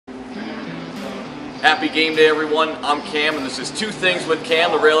Happy game day, everyone. I'm Cam, and this is Two Things with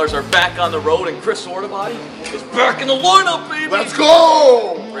Cam. The Railers are back on the road, and Chris Ortebody is back in the lineup, baby! Let's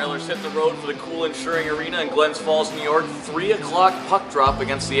go! Railers hit the road for the Cool Insuring Arena in Glens Falls, New York. 3 o'clock puck drop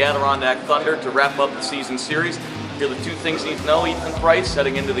against the Adirondack Thunder to wrap up the season series. Here are the 2 things you need to know. Ethan Price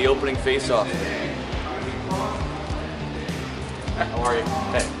heading into the opening face-off. How are you?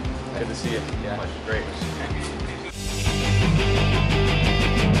 Hey, good to see you. Yeah, great.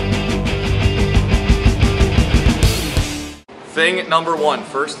 Thing number 1.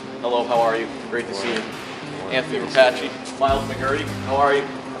 First, hello, how are you? Great to see you. Anthony Rapace, Miles McGurty, how are you?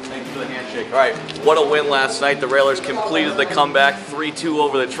 Thank you for the handshake. All right, what a win last night. The Railers completed the comeback, 3-2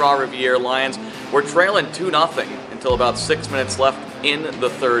 over the Trois-Rivières Lions. We're trailing 2-0 until about 6 minutes left in the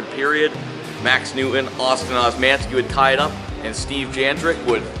third period. Max Newton, Austin Osmanski would tie it up, and Steve Jandrick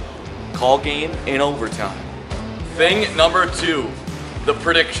would call game in overtime. Thing number 2, the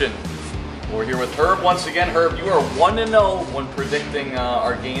prediction. We're here with Herb once again. Herb, you are 1-0 when predicting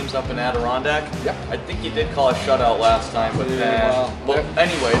our games up in Adirondack. Yep. I think you did call a shutout last time, but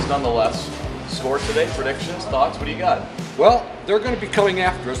anyways, nonetheless, score today, predictions, thoughts, what do you got? Well, they're going to be coming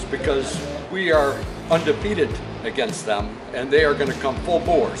after us because we are undefeated against them, and they are going to come full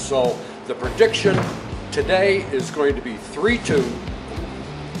bore. So the prediction today is going to be 3-2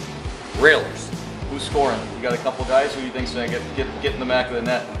 Railers. Who's scoring? You got a couple guys who you think's going to get in the back of the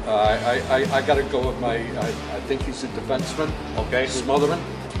net? I got to go with my, I think he's a defenseman. Okay. Smotherman.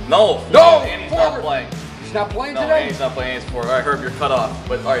 No! And he's not playing. He's not playing today? today? No, he's not playing. He's forward. All right, Herb, you're cut off.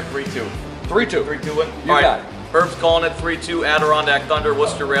 But all right, 3-2. 3-2. 3-2 win? You got it. Herb's calling it 3-2, Adirondack Thunder,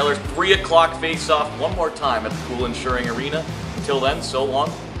 Worcester Railers. 3 o'clock face-off one more time at the Cool Insuring Arena. Until then, so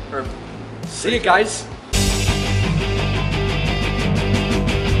long. Herb. See you guys.